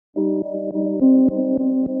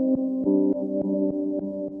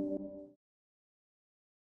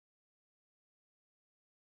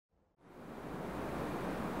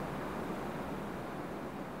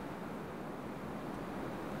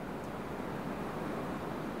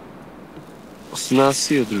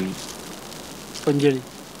Pondělí.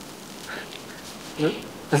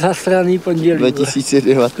 Zasraný pondělí.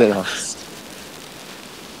 2019.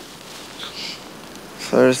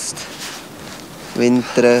 First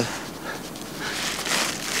winter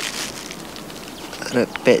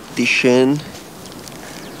repetition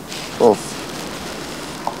of.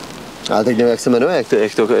 A teď nevím, jak se jmenuje,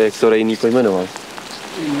 jak to Rejný pojmenoval.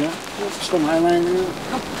 Jsem highliner.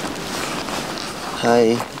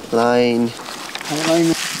 Highline.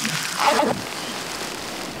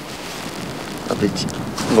 A teď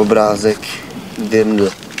obrázek Dirndl.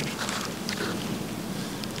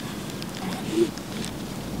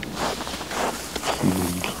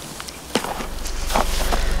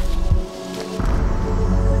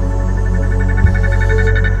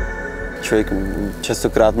 Člověk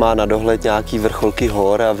častokrát má na dohled nějaký vrcholky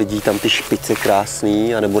hor a vidí tam ty špice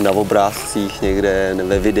krásný, anebo na obrázcích někde,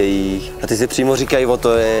 ve videích. A ty si přímo říkají o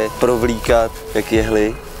to je provlíkat jak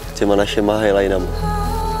jehly těma našima highlinama.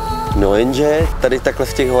 No jenže tady takhle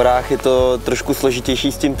v těch horách je to trošku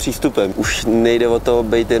složitější s tím přístupem. Už nejde o to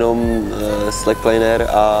být jenom slackliner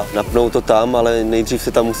a napnout to tam, ale nejdřív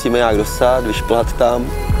se tam musíme nějak dostat, vyšplhat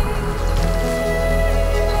tam.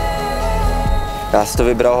 Já si to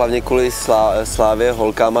vybral hlavně kvůli slávě,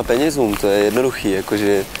 holkám a penězům, to je jednoduchý,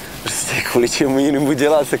 jakože prostě kvůli čemu jinému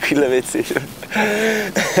dělat takovýhle věci.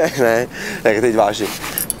 Ne, tak teď vážně.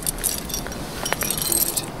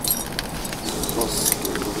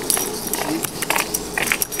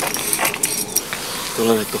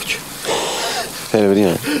 Tohle netoč. To je dobrý,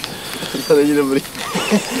 ne? To není dobrý.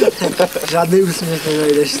 Žádný úsměv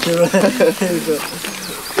nenajdeš, tyhle.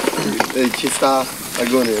 To je čistá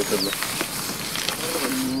agonie tohle.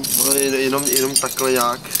 Jenom takhle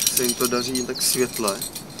nějak se jim to daří tak světle.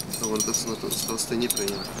 A on to z toho stejně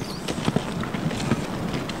plyne.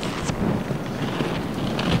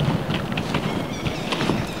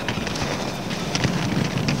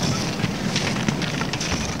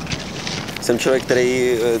 Jsem člověk,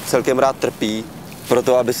 který celkem rád trpí,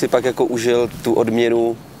 proto aby si pak jako užil tu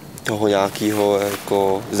odměnu toho nějakého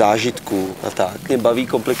jako zážitku a tak. Mě baví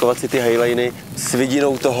komplikovat si ty highliny s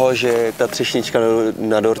vidinou toho, že ta třešnička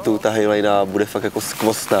na dortu, ta highlina bude fakt jako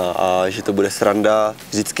skvostná a že to bude sranda.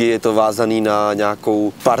 Vždycky je to vázaný na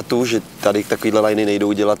nějakou partu, že tady takovýhle liny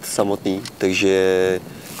nejdou dělat samotný, takže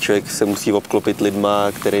člověk se musí obklopit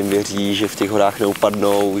lidma, kterým věří, že v těch horách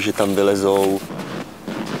neupadnou, že tam vylezou.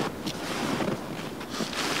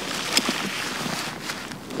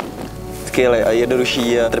 Skvělé a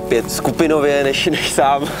jednodušší trpět skupinově než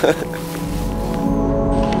sám.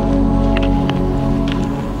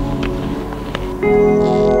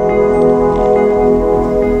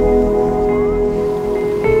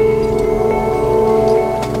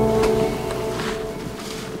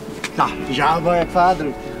 Žába jak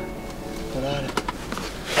fádru.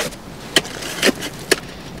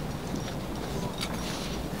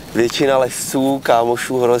 Většina lesů,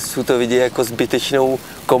 kámošů, horolezců to vidí jako zbytečnou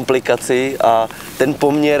komplikaci a ten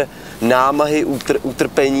poměr námahy,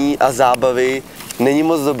 utrpení a zábavy není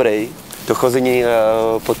moc dobrý. To chození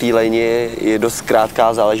po té lejně je dost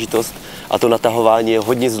krátká záležitost a to natahování je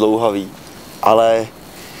hodně zdlouhavý. Ale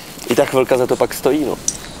i ta chvilka za to pak stojí, no.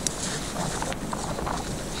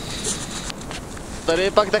 Tady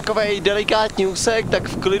je pak takovej delikátní úsek, tak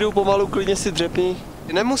v klidu pomalu klidně si dřepni.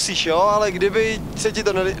 Nemusíš, jo, ale kdyby se ti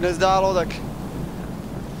to nezdálo, tak...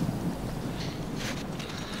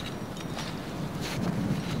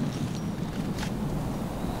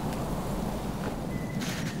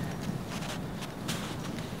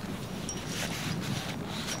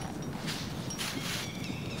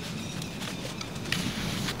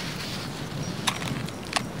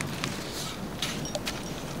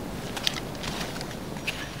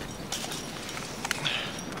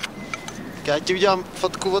 Já ti udělám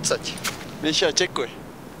fotku odsaď. Míša, čekuj.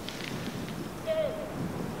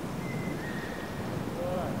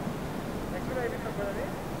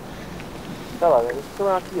 Hele, tady jsou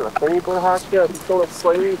nějaký lesení podháčky a jsou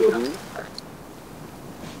lesení druhý.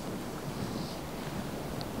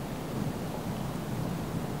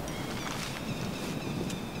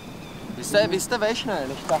 Vy jste veš, ne?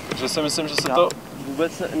 Než tak. Že si myslím, že se to...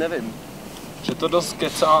 Vůbec nevím. Že to dost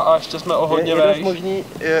kecá a ještě jsme o hodně vejš. Je dost možný,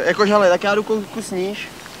 jakož hele, tak já jdu kus níž.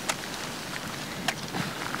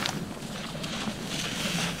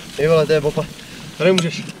 Ty vole, to je opa. Tady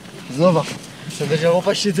můžeš. Znova. Jsem držel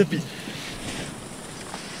opačně cepí.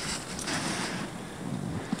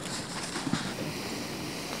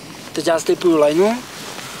 Teď já stejpuju lineu,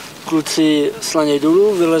 kluci slanějí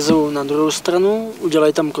dolů, vylezou na druhou stranu,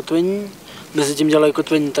 udělají tam kotvení, mezi tím dělají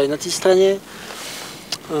kotvení tady na té straně.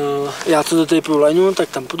 Já co dotejpuju lineu, tak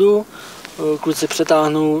tam půjdu, kluci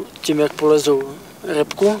přetáhnou tím, jak polezou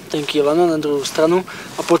repku, tenký lano na druhou stranu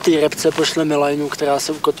a po té repce pošleme lineu, která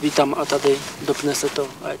se ukotví tam a tady, dopne se to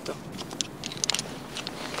a je to.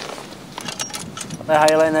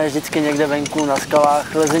 Highliner je vždycky někde venku na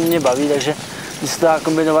skalách, lezení mě baví, takže když se to dá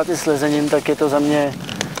kombinovat i s lezením, tak je to za mě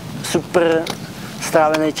super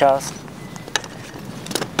strávený čas.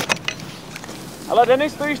 Ale Danny,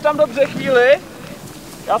 stojíš tam dobře chvíli?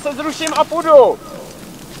 Já se zruším a půjdu.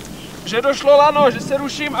 Že došlo lano, že se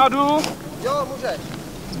ruším a jdu. Jo, můžeš.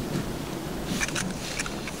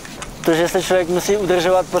 To, že se člověk musí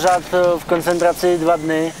udržovat pořád v koncentraci 2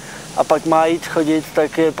 dny a pak má jít chodit,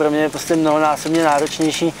 tak je pro mě prostě mnohonásobně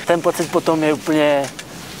náročnější. Ten pocit potom je úplně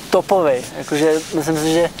topový. Jakože myslím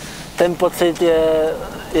si, že ten pocit je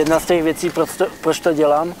jedna z těch věcí, proč to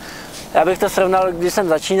dělám. Já bych to srovnal, když jsem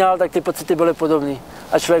začínal, tak ty pocity byly podobné.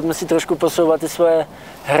 A člověk musí trošku posouvat ty svoje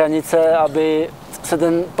hranice, aby se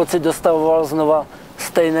ten pocit dostavoval znova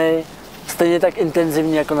stejně tak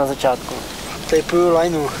intenzivně jako na začátku. Tejpuju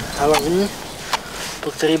lineu hlavní,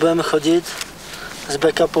 po který budeme chodit z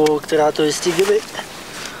backupu, která to jistí, kdyby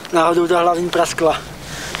náhodou ta hlavní praskla.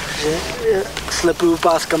 Takže slepuju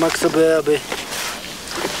páskama k sobě, aby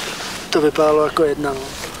to vypadalo jako jedna. No.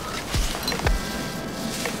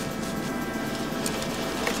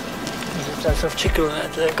 Třeba se včikl, ne?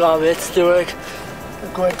 To je taková věc, tyhle,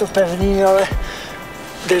 jako je to pevný, ale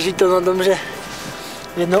drží to na tom, že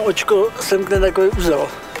jedno očko semkne takový uzel.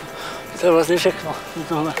 To je vlastně všechno.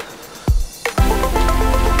 Tohle.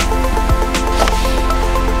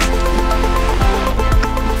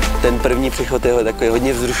 Ten první přechod je takový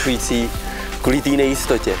hodně vzrušující kvůli té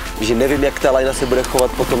nejistotě, že nevím, jak ta lajna se bude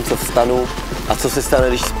chovat po tom, co vstanu a co se stane,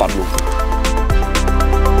 když spadnu.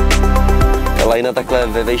 Ta lajna takhle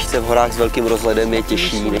ve vejšce v horách s velkým rozhledem je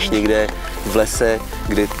těžší než někde v lese,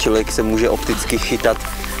 kde člověk se může opticky chytat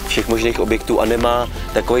všech možných objektů a nemá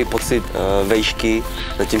takový pocit vejšky,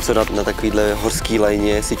 zatímco na takovýhle horský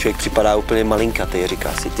lajně si člověk připadá úplně malinkatý,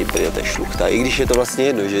 říká si, ty brjo, to je šluchta. I když je to vlastně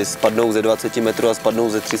jedno, že spadnou ze 20 metrů a spadnou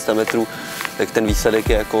ze 300 metrů, tak ten výsledek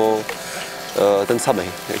je jako ten samej.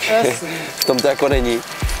 Takže v tom to jako není.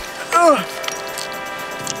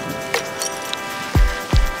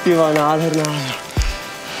 Piva, nádherná.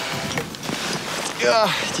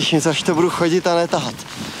 Těším se, až to budu chodit a netahat.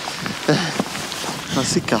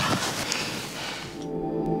 Klasika.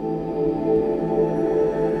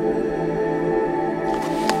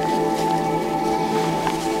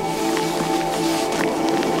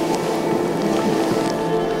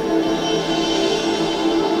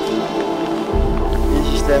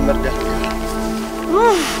 Ježíš, to je mrda.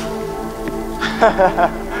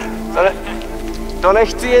 To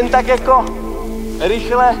nechci jen tak jako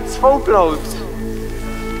rychle sfouknout.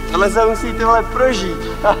 Ale se musí tyhle prožít.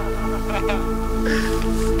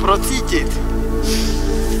 Procítit.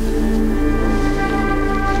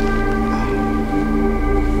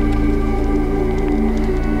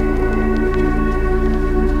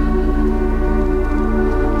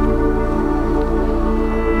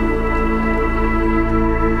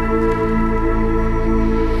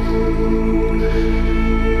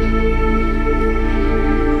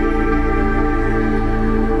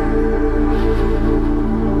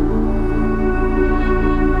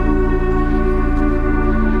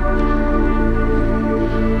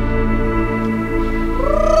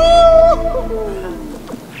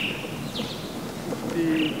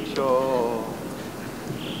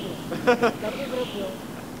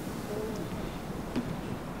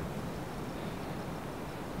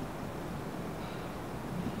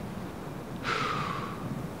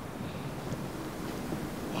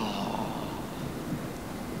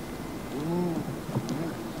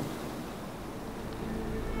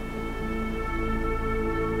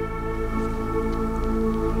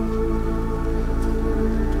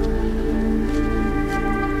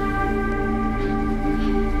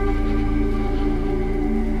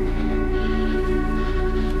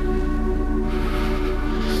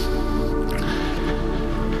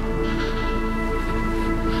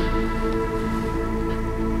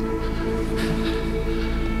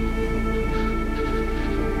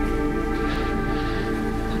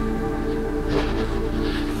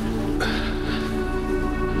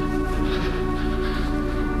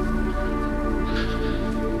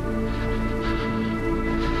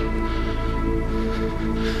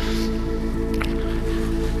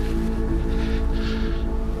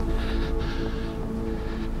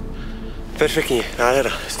 Perfektní,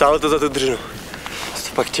 nádhera. Stálo to za tu držnu.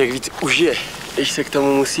 Pak člověk víc užije, když se k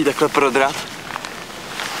tomu musí takhle prodrat.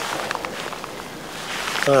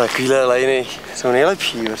 No, takovýhle liny jsou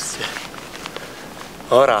nejlepší prostě.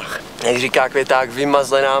 V horách. Jak říká Květák,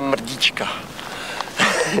 vymazlená mrdička.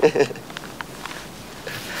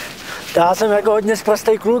 Já jsem jako hodně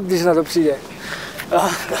sprostej kluk, když na to přijde.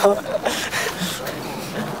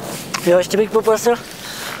 Jo, ještě bych poprosil,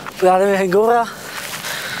 pojáde mi hangovera.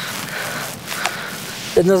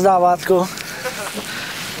 Jedno zdávátko.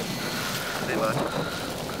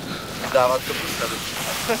 Zdávátko postavit.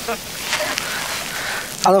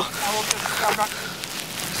 Ano.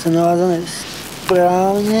 Jsem navazaný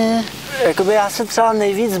správně. Jakoby já se třeba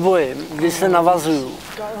nejvíc bojím, když se navazuju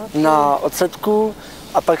na odsetku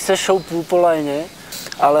a pak se šoupu po lajně,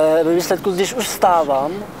 ale ve výsledku, když už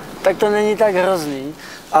vstávám, tak to není tak hrozný.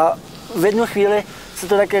 A v jednu chvíli se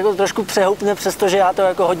to tak jako trošku přehoupne, přestože já to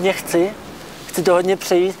jako hodně chci to hodně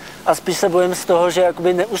přejít a spíš se bojím z toho, že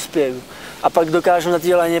jakoby neuspěju. A pak dokážu na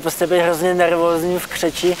té lajně prostě být hrozně nervózní v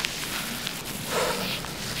křeči.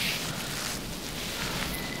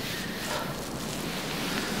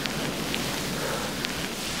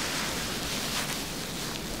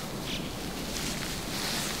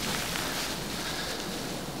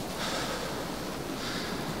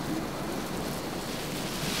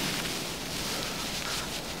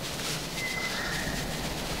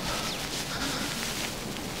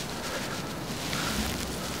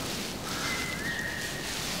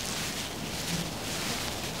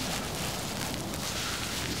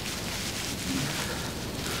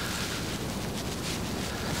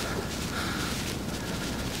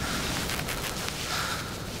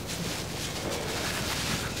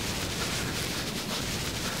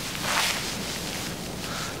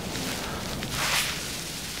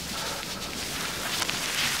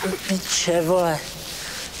 Piče, vole.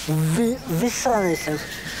 Vysraný jsem.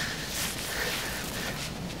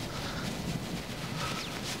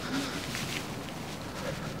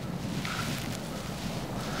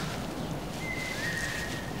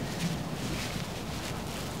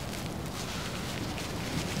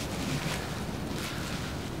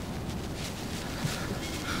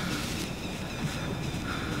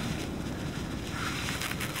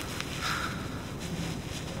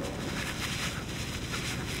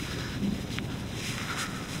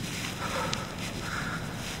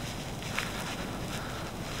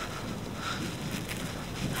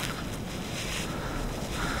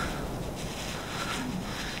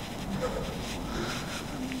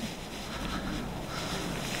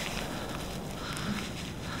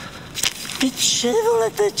 Piče, vole,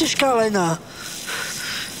 to je těžká lajna.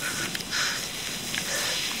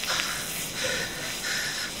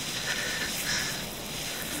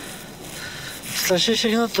 Strašně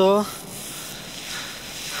všechno to.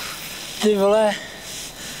 Ty vole.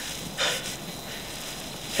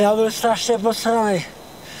 Já byl strašně posraný.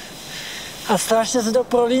 A strašně se to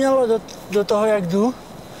prolínalo do toho, jak jdu.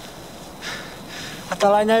 A ta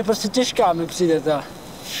lajna je prostě těžká, mi přijde ta.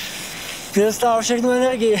 Ty dostávám všechnu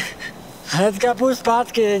energii. Hnedka půl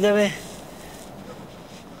zpátky, jde mi.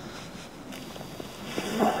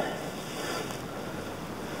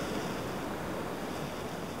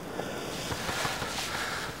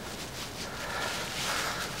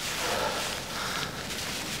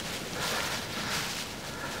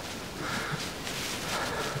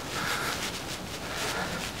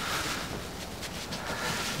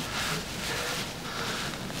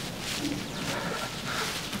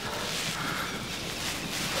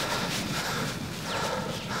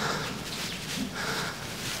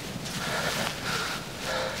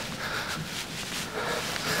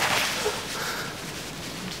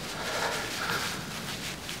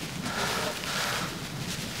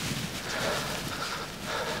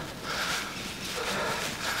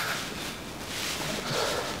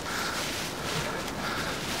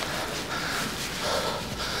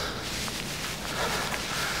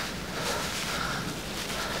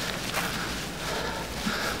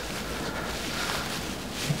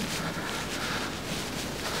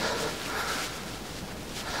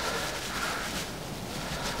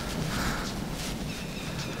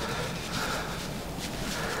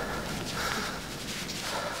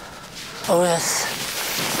 Oh yes.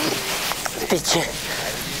 Piče.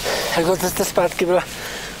 Jako cesta zpátky byla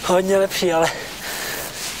hodně lepší, ale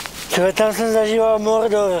tam jsem zažíval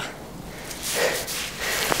Mordor.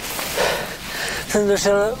 Jsem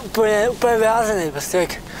došel úplně vyházený, prostě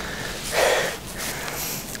jak.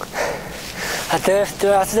 A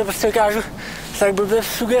já si to prostě dokážu tak blbě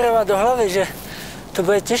sugerovat do hlavy, že to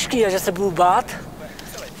bude těžký a že se budu bát.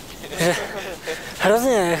 Že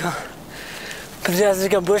hrozně jako. Protože já si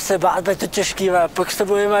říkám, budeš se bát, bude to těžký, a pak s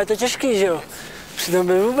tebou je to těžký, že jo. Přitom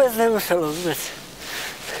by vůbec nemuselo, vůbec.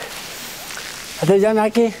 A teď dělám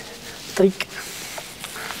nějaký trik.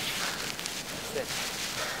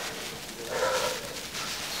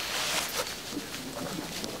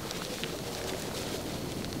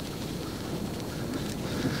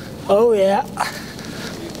 Oh yeah.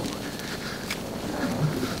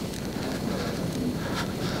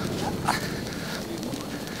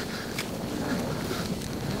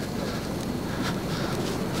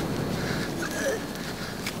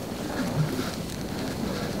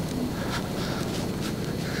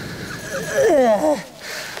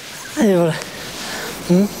 Ty vole.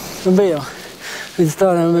 Dobrý jo. Víc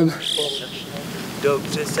toho neumím.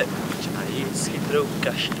 Dobře se učají s chytrou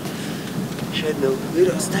kaší. Až jednou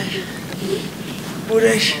vyrosteš,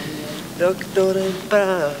 budeš doktorem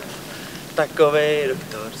práv. Takovej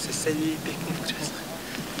doktor si sedí pěkně v křesle.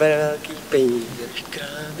 Bere velký peníze, než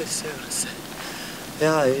kráde se v lese.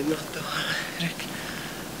 Já jim na tohle řek,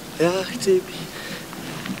 já chci být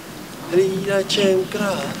hlídačem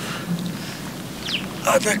kráv.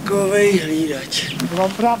 A takovej hlídač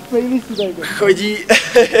Mám právě playlistu tady. chodí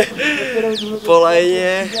po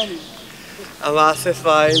lajně a má se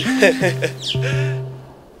fajn.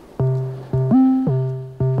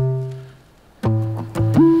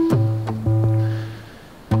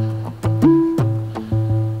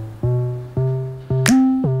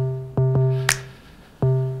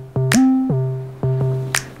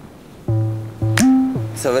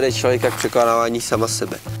 Se vede člověka k překonávání sama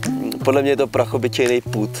sebe. Podle mě je to prachobyčejný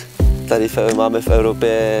pud. Tady máme v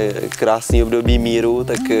Evropě krásný období míru,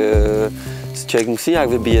 tak člověk musí nějak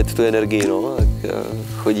vybíjet tu energii. No. Tak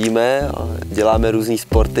chodíme a děláme různé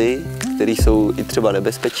sporty, které jsou i třeba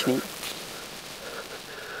nebezpečné.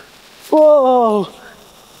 Wow.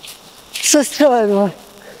 Sestřelen,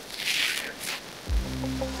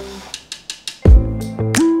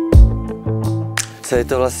 Co je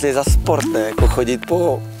to vlastně za sport, ne? Jako chodit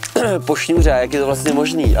po šňůře, jak je to vlastně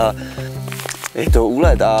možný. A je to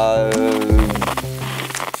úlet a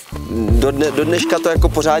do dneška to jako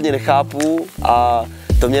pořádně nechápu a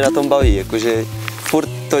to mě na tom baví, jakože furt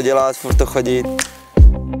to dělat, furt to chodit.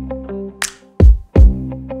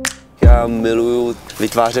 Já miluju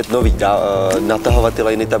vytvářet nový, natahovat ty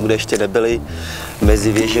liny tam, kde ještě nebyly,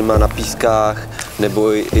 mezi věžema na pískách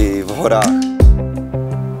nebo i v horách.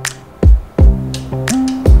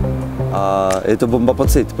 A je to bomba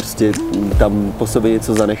pocit, prostě tam po sobě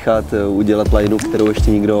něco zanechat, udělat lineu, kterou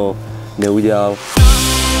ještě nikdo neudělal.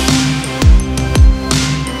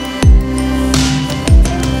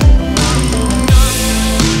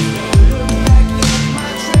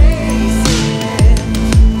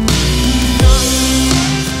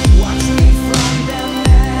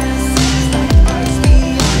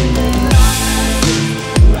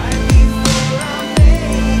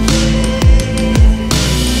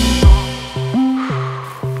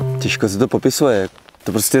 Těžko se to popisuje,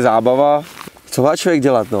 to prostě zábava. Co má člověk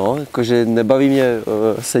dělat, no? Jakože nebaví mě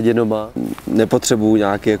sedět doma, nepotřebuju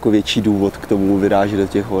nějaký jako větší důvod k tomu vyrážet do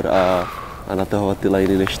těch hor a natahovat ty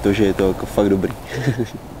liny, než to, že je to jako fakt dobrý.